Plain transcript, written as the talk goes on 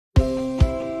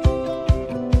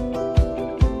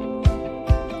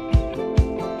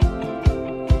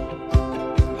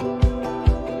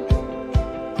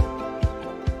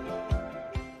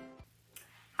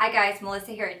Hi guys,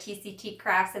 Melissa here at TCT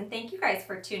Crafts, and thank you guys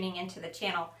for tuning into the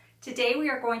channel. Today we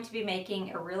are going to be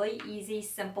making a really easy,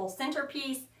 simple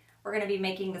centerpiece. We're going to be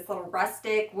making this little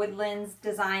rustic woodlands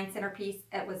design centerpiece.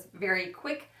 It was very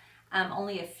quick,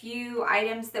 only a few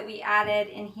items that we added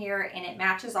in here, and it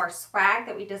matches our swag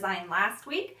that we designed last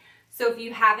week. So if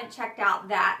you haven't checked out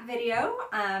that video,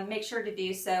 make sure to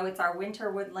do so. It's our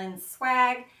winter woodlands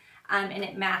swag, and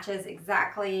it matches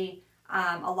exactly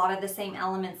a lot of the same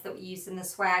elements that we use in the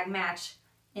swag match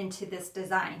into this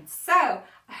design. So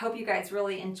I hope you guys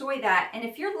really enjoy that. And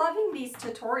if you're loving these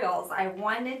tutorials, I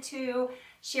wanted to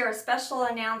share a special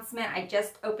announcement. I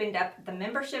just opened up the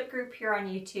membership group here on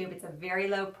YouTube. It's a very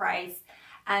low price.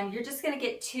 You're just going to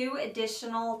get 2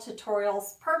 additional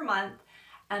tutorials per month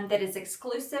that is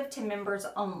exclusive to members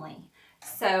only.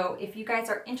 So if you guys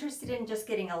are interested in just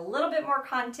getting a little bit more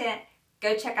content,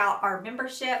 go check out our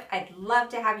membership. I'd love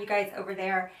to have you guys over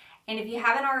there. And if you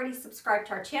haven't already subscribed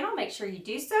to our channel, make sure you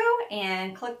do so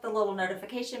and click the little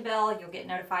notification bell. You'll get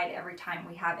notified every time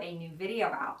we have a new video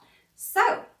out.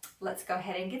 So let's go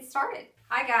ahead and get started.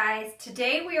 Hi guys,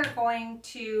 today we are going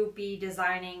to be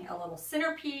designing a little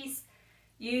centerpiece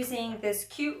using this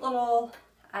cute little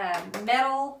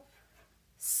metal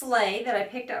sleigh that I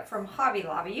picked up from Hobby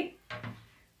Lobby.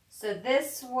 So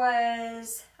this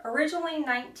was originally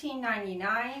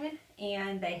 $19.99,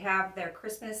 and they have their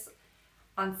Christmas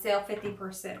on sale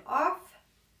 50% off.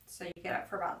 So you get it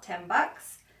for about 10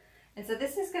 bucks. And so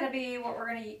this is going to be what we're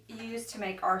going to use to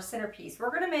make our centerpiece. We're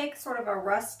going to make sort of a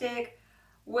rustic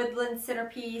woodland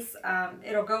centerpiece.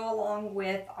 It'll go along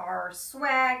with our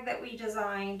swag that we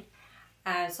designed.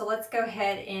 So let's go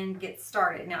ahead and get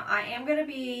started. Now I am going to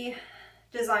be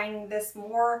designing this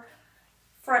more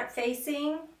front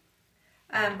facing.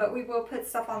 But we will put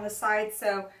stuff on the side,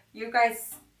 so you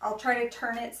guys, I'll try to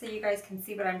turn it so you guys can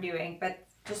see what I'm doing, but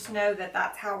just know that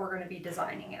that's how we're going to be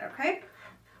designing it, okay?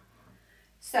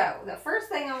 So the first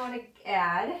thing I want to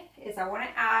add is I want to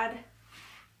add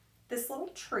this little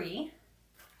tree,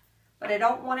 but I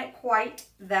don't want it quite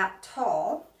that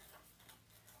tall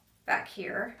back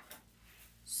here.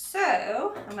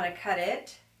 So I'm going to cut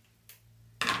it.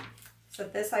 So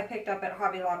this I picked up at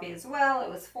Hobby Lobby as well. It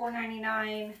was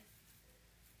 $4.99.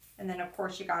 And then of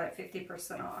course you got it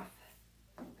 50% off.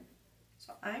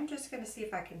 So I'm just going to see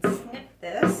if I can snip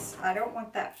this. I don't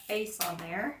want that face on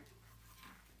there.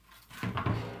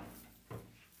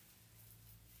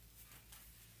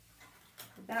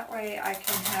 That way I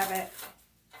can have it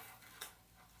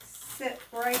sit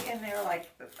right in there like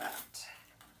that.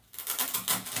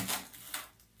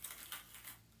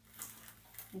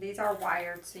 These are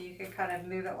wired, so you can kind of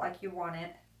move it like you want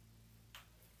it.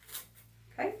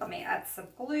 Okay, let me add some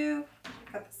glue,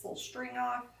 cut this little string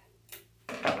off.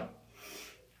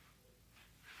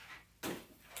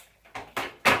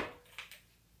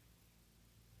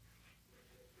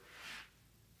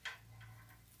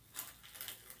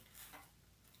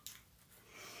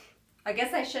 I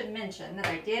guess I should mention that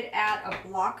I did add a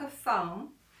block of foam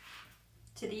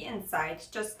to the inside. It's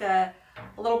just a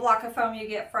little block of foam you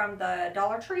get from the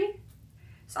Dollar Tree.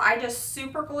 So I just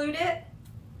super glued it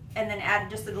and then added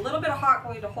just a little bit of hot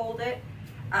glue to hold it.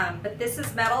 But this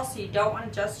is metal, so you don't want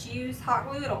to just use hot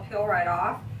glue. It'll peel right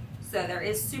off. So there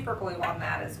is super glue on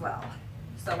that as well.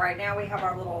 So right now we have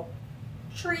our little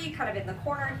tree kind of in the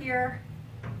corner here.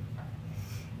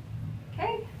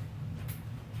 Okay.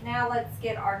 Now let's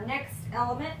get our next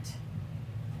element.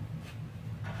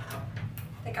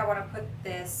 I think I want to put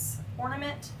this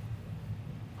ornament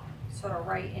sort of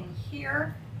right in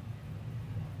here.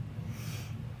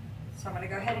 So I'm going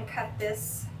to go ahead and cut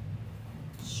this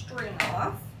string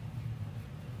off.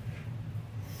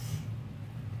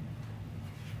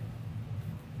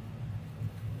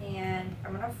 And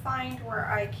I'm going to find where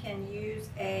I can use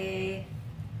a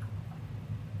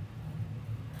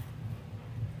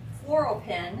floral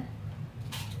pin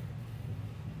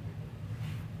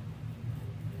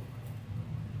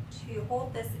to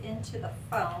hold this into the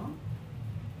foam.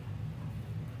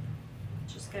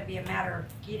 It's just going to be a matter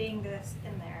of getting this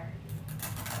in there.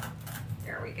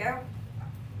 There we go.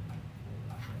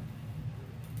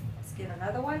 Let's get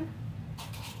another one.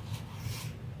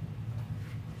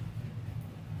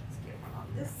 Let's get one on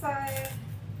this side.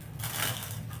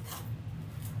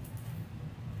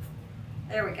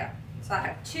 There we go. So I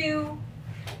have 2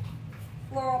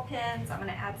 floral pins. I'm going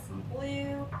to add some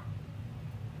glue.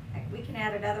 We can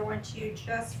add another one too,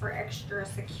 just for extra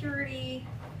security.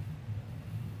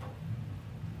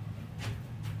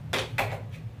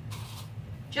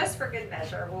 Just for good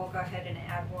measure, we'll go ahead and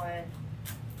add one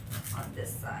on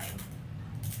this side.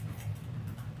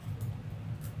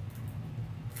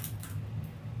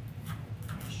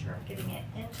 Make sure I'm getting it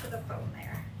into the foam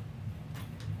there.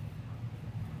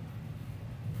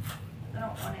 I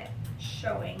don't want it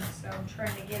showing, so I'm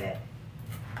trying to get it.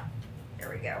 There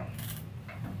we go.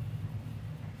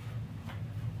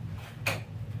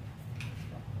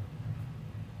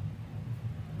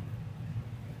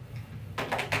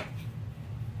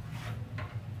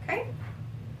 Okay.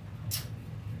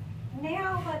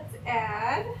 Now let's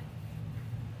add,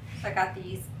 so I got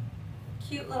these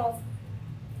cute little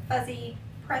fuzzy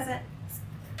presents.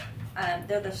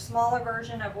 They're the smaller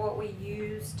version of what we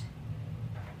used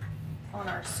on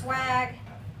our swag.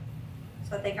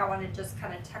 So I think I want to just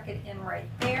kind of tuck it in right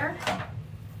there. So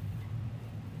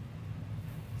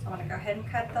I'm going to go ahead and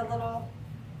cut the little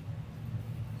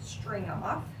string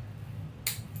off.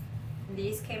 And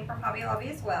these came from Hobby Lobby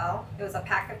as well. It was a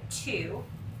pack of 2.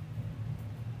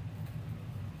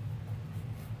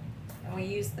 And we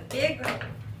used the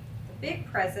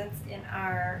big presents in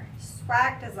our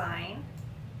swag design.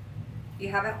 If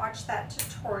you haven't watched that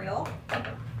tutorial,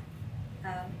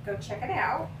 go check it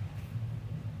out.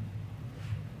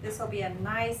 This will be a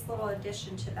nice little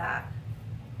addition to that.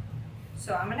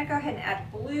 So I'm going to go ahead and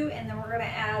add blue, and then we're going to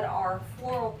add our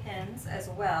floral pins as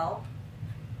well.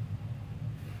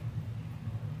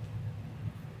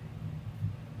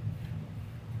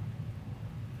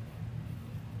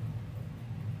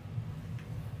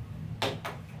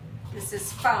 This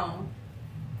is foam,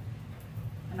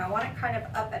 and I want it kind of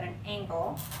up at an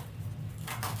angle.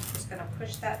 Just going to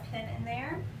push that pin in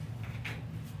there.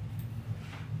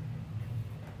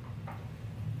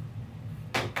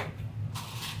 And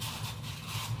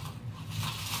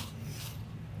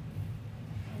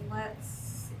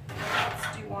let's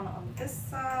do one on this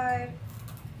side.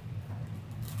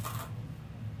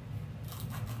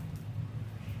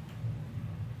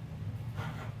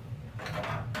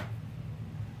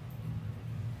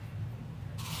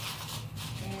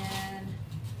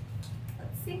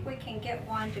 See if we can get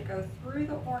one to go through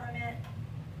the ornament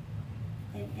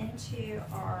and into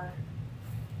our,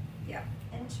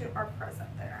 into our present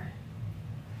there.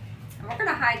 And we're going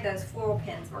to hide those floral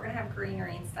pins. We're going to have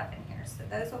greenery and stuff in here, so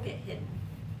those will get hidden.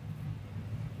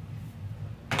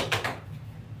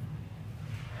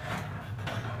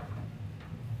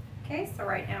 Okay, so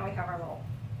right now we have our little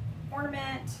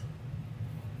ornament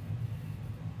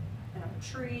and our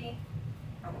tree,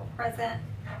 our little present.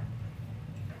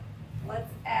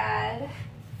 Let's add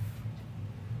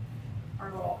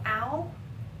our little owl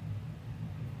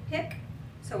pick.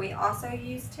 So we also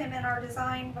used him in our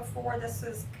design before. This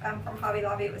was from Hobby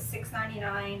Lobby. It was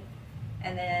 $6.99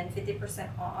 and then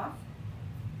 50% off.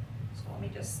 So let me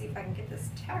just see if I can get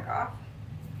this tag off.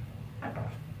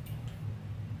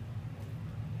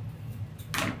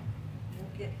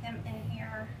 We'll get him in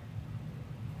here.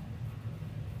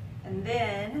 And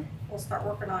then we'll start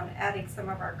working on adding some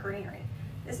of our greenery.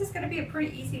 This is going to be a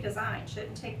pretty easy design.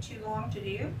 Shouldn't take too long to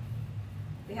do.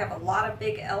 We have a lot of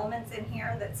big elements in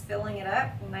here that's filling it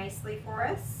up nicely for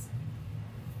us.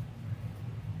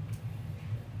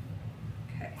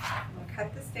 Okay, I'm going to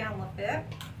cut this down a little bit.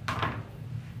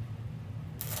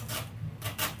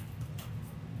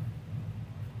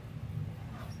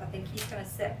 So I think he's going to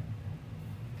sit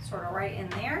sort of right in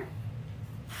there.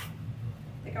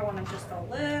 I think I want him just a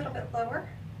little bit lower.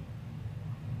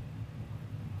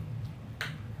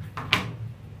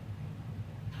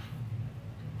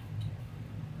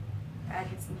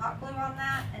 Get some hot glue on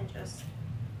that and just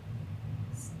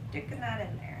sticking that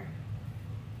in there.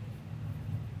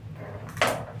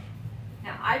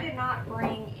 Now I did not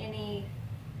bring any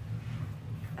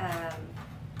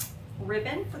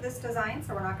ribbon for this design,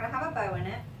 so we're not going to have a bow in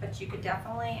it, but you could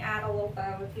definitely add a little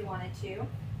bow if you wanted to. Let's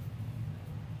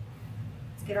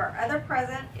get our other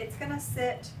present. It's going to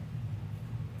sit,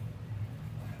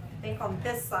 I think, on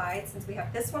this side. Since we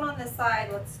have this one on this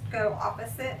side, let's go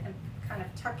opposite and kind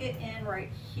of tuck it in right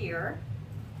here.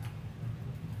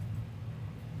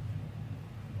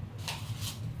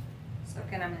 So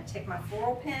again, I'm going to take my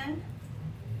floral pin,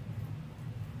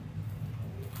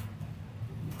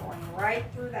 going right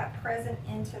through that present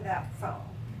into that foam.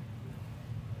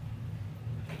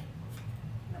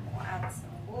 And then we'll add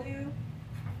some glue.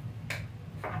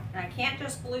 And I can't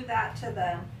just glue that to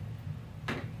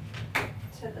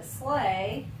the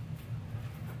sleigh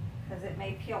because it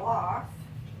may peel off.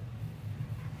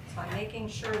 So I'm making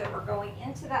sure that we're going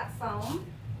into that foam,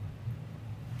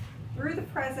 through the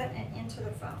present and into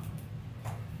the foam.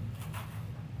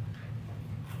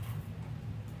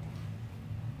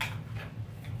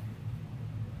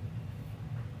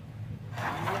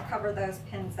 And we'll cover those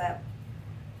pins up.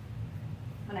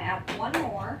 I'm going to add one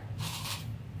more,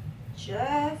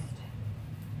 just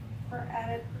for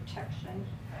added protection.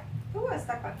 Ooh, I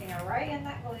stuck my finger right in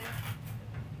that glue.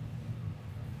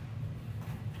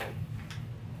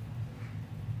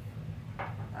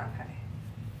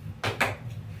 Okay.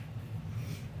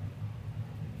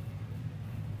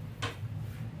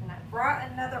 And I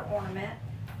brought another ornament,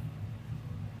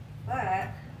 but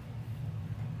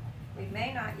we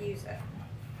may not use it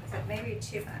because it may be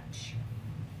too much.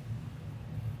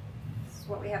 This is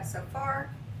what we have so far.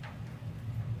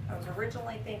 I was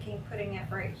originally thinking putting it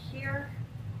right here,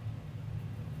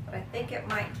 but I think it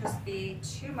might just be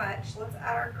too much. Let's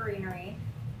add our greenery.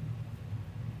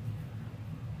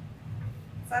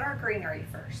 Let's add our greenery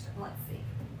first, and let's see.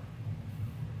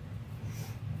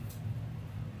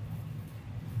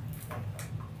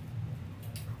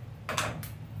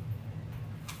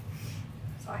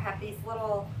 So I have these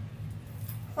little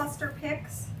cluster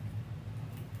picks.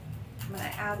 I'm going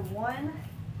to add one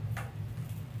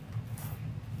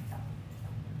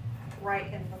right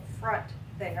in the front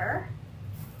there.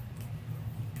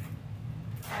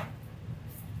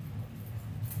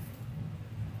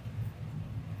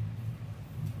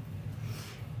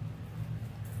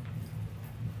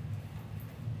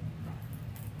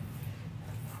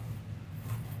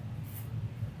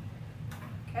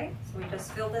 Okay, so we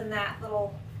just filled in that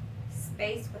little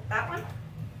space with that one.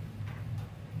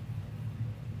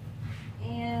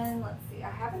 And let's see, I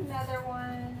have another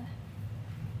one.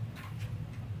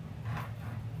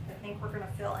 I think we're going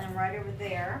to fill in right over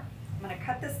there. I'm going to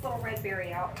cut this little red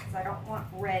berry out because I don't want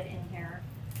red in here.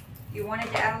 If you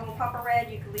wanted to add a little pop of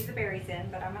red, you could leave the berries in,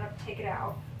 but I'm going to take it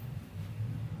out.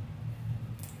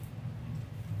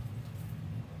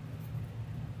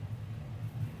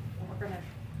 And we're going to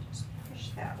just push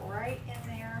that right in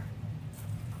there.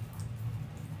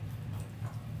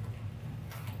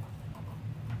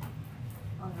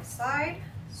 On the side,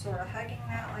 sort of hugging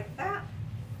that like that.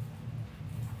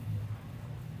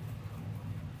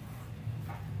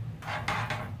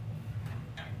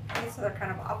 Okay, so they're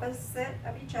kind of opposite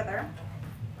of each other.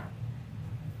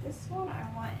 This one I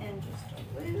want in just a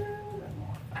little bit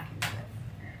more if I can get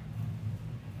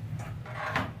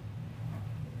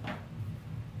it.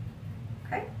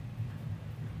 Okay.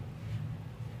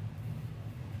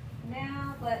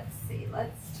 Now let's see,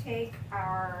 let's take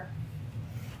our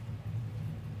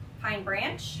pine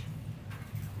branch.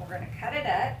 We're going to cut it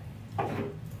up. I'm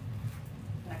going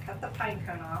to cut the pine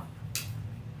cone off.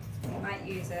 We might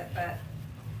use it, but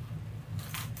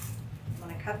I'm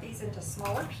going to cut these into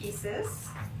smaller pieces.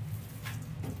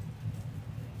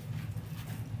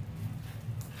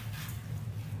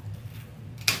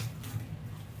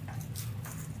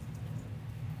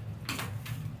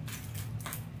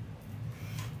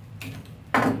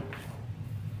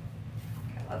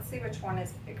 Let's see which one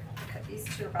is bigger because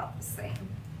these two are about the same.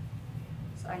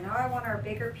 So I know I want our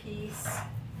bigger piece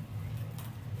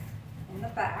in the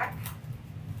back.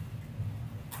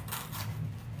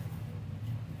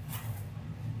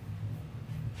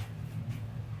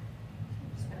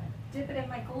 I'm just going to dip it in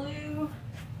my glue.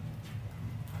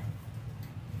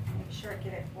 Make sure I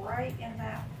get it right in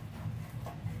that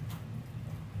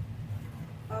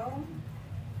foam.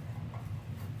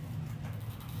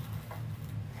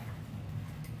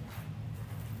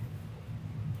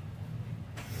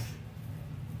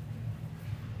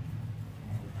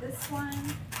 This one, I'm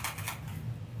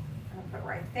going to put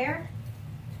right there.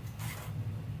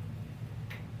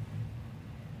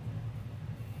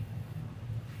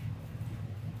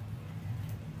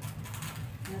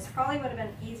 And this probably would have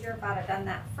been easier if I'd have done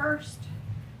that first,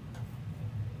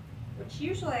 which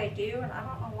usually I do, and I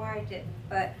don't know why I didn't,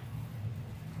 but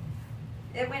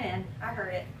it went in. I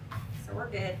heard it, so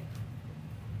we're good.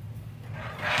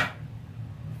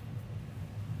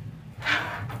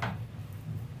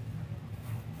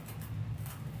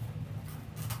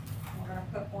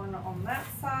 Put one on that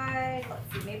side.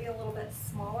 Let's see, maybe a little bit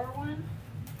smaller one.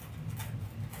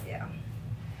 Yeah.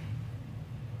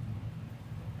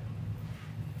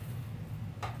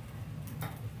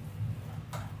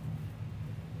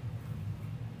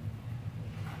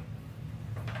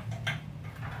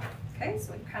 Okay,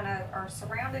 so we kind of are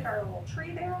surrounded our little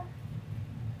tree there.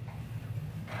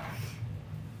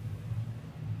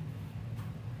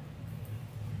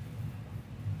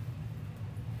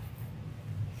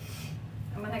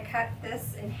 I'm going to cut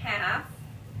this in half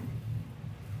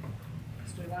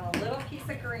because we want a little piece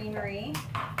of greenery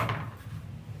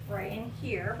right in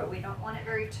here, but we don't want it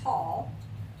very tall.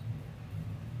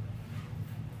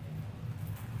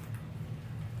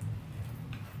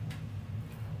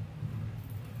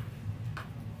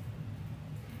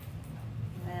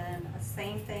 And then the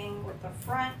same thing with the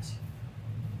front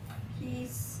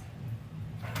piece.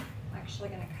 I'm actually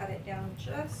going to cut it down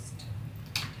just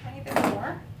a tiny bit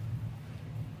more.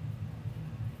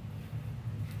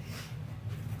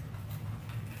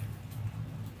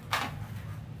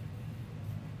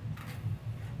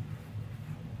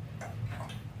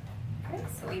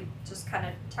 kind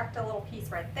of tucked a little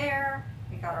piece right there.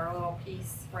 We got our little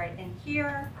piece right in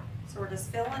here. So we're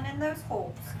just filling in those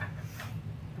holes.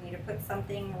 We need to put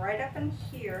something right up in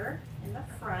here in the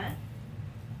front,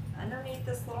 underneath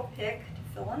this little pick to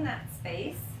fill in that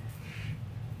space.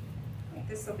 I think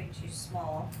this will be too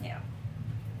small, yeah.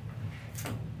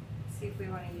 Let's see if we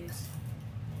want to use,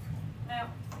 no,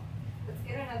 let's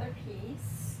get another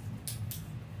piece.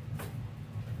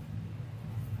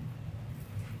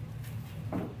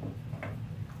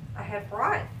 I had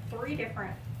brought 3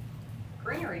 different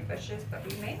greenery bushes, but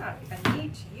we may not even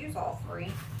need to use all 3.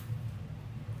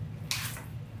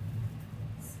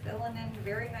 It's filling in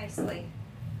very nicely.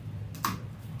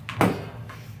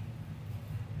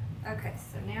 Okay,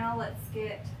 so now let's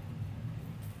get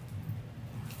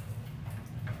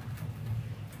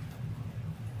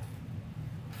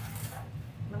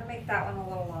I'm going to make that one a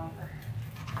little longer.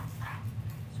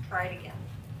 Let's try it again.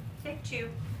 Take 2.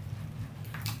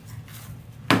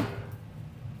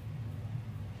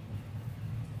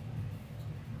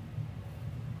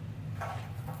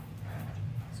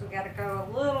 So we got to go a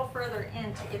little further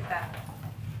in to get that,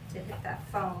 to hit that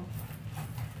foam.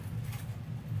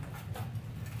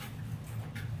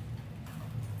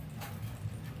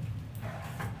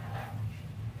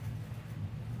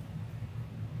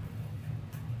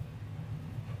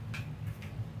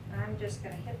 I'm just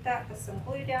going to hit that with some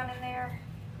glue down in there.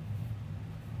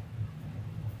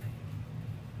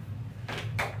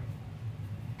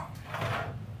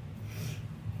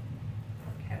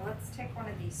 Okay, let's take one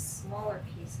of these smaller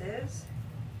pieces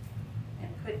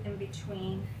and put in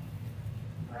between,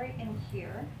 right in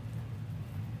here.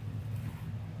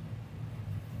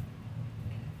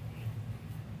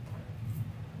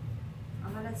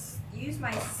 I'm going to use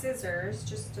my scissors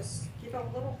just to give a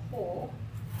little hole.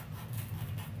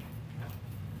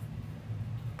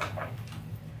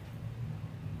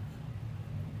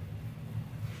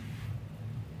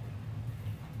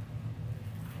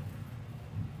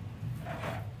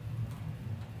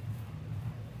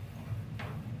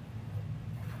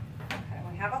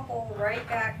 Have a hole right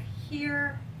back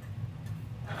here.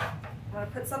 I'm going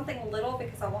to put something little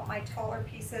because I want my taller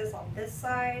pieces on this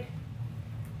side.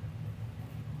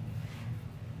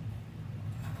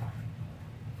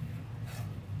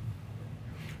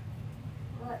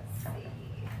 Let's see.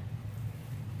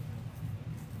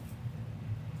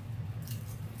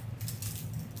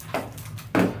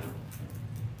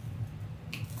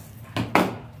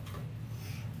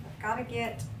 I've got to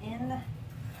get in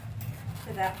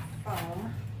to that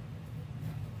foam.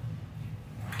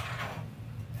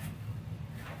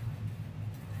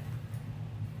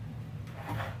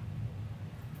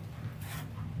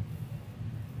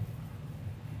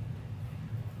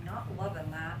 Not loving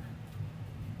that.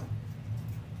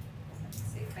 Let's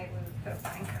see, maybe we would put a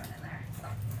pine cone in there.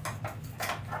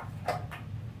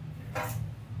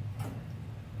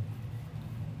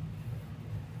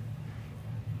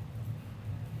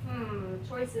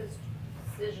 Choices,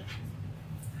 decisions.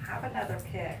 Have another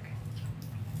pick.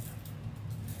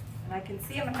 And I can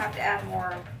see I'm going to have to add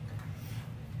more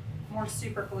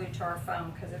super glue to our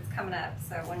foam because it's coming up.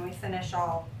 So when we finish,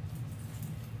 I'll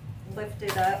lift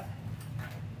it up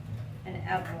and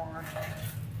add more.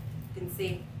 You can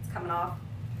see it's coming off.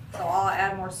 So I'll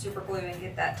add more super glue and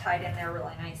get that tied in there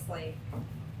really nicely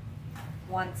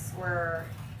once we're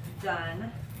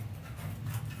done.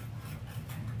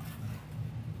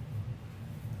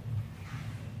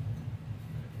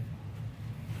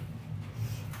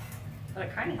 But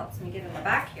it kind of helps me get in the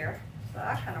back here, so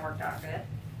that kind of worked out good.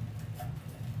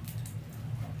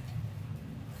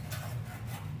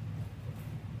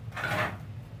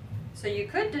 So you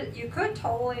could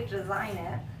totally design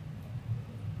it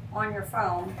on your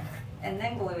foam and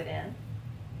then glue it in.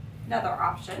 Another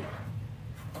option.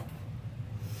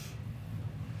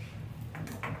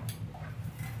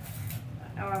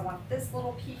 Now I want this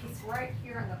little piece right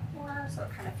here in the corner, so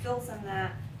it kind of fills in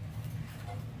that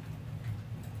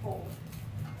hole.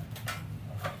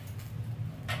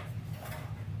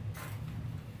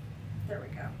 There we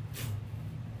go.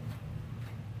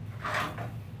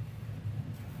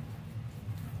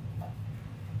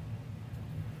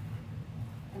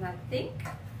 And I think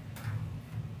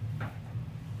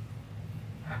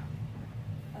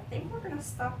we're going to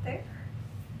stop there.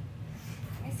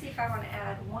 Let me see if I want to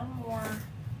add one more.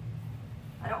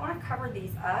 I don't want to cover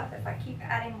these up. If I keep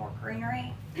adding more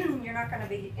greenery, you're not going to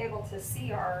be able to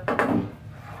see our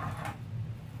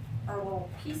little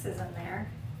pieces in there.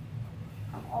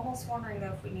 I'm almost wondering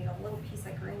though if we need a little piece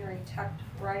of greenery tucked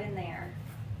right in there.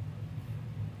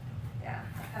 Yeah,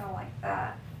 I kind of like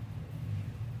that.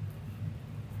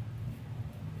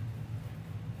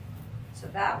 So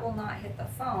that will not hit the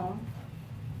foam.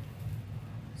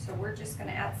 So we're just going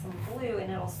to add some glue,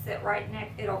 and it'll sit right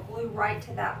next, it'll glue right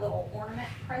to that little ornament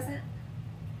present,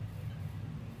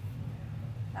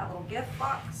 that little gift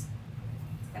box.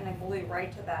 It's going to glue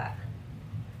right to that.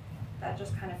 That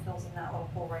just kind of fills in that little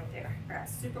hole right there. I got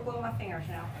super glue on my fingers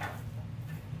now.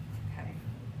 Okay.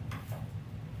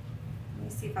 Let me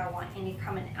see if I want any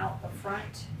coming out the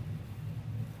front.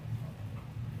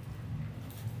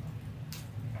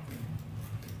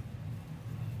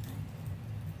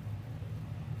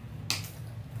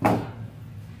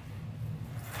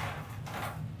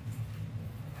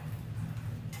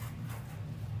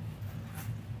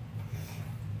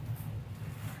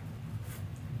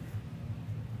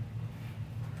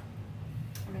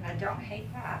 I mean, I don't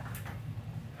hate that,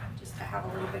 just to have a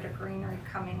little bit of greenery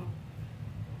coming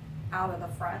out of the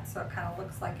front so it kind of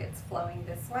looks like it's flowing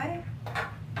this way.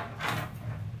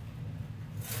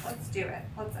 Let's do it.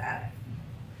 Let's add it.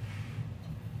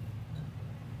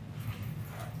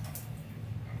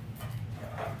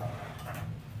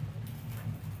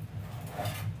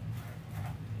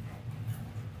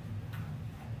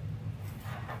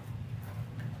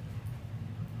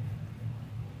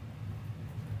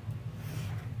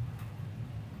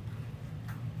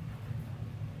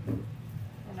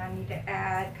 I need to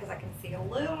add, because I can see a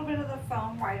little bit of the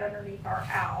foam right underneath our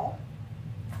owl.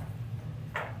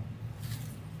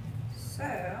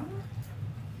 So,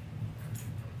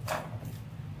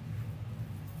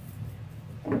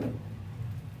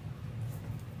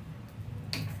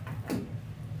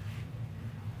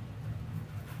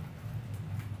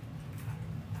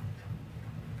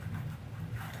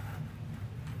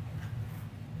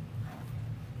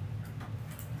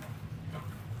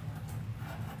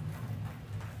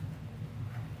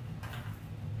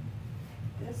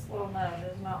 this little nub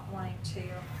is not wanting to.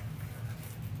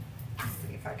 Let's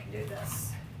see if I can do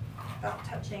this without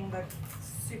touching the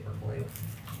super glue.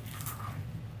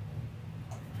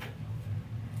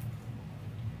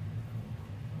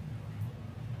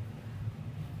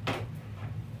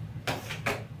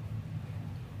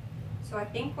 So I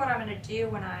think what I'm going to do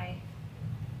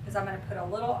is I'm going to put a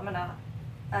little, I'm going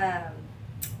to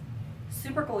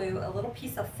super glue a little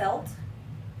piece of felt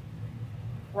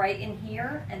right in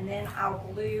here, and then I'll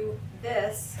glue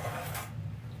this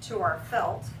to our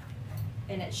felt,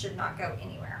 and it should not go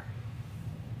anywhere.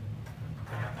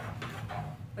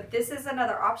 But this is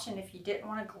another option. If you didn't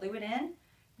want to glue it in,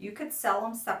 you could sell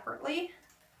them separately.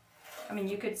 I mean,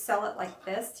 you could sell it like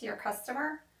this to your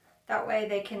customer. That way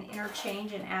they can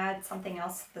interchange and add something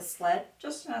else to the sled.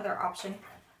 Just another option.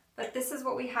 But this is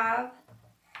what we have.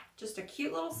 Just a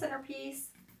cute little centerpiece.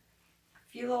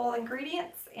 Few little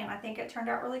ingredients, and I think it turned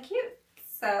out really cute.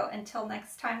 So until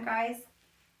next time, guys,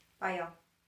 bye y'all.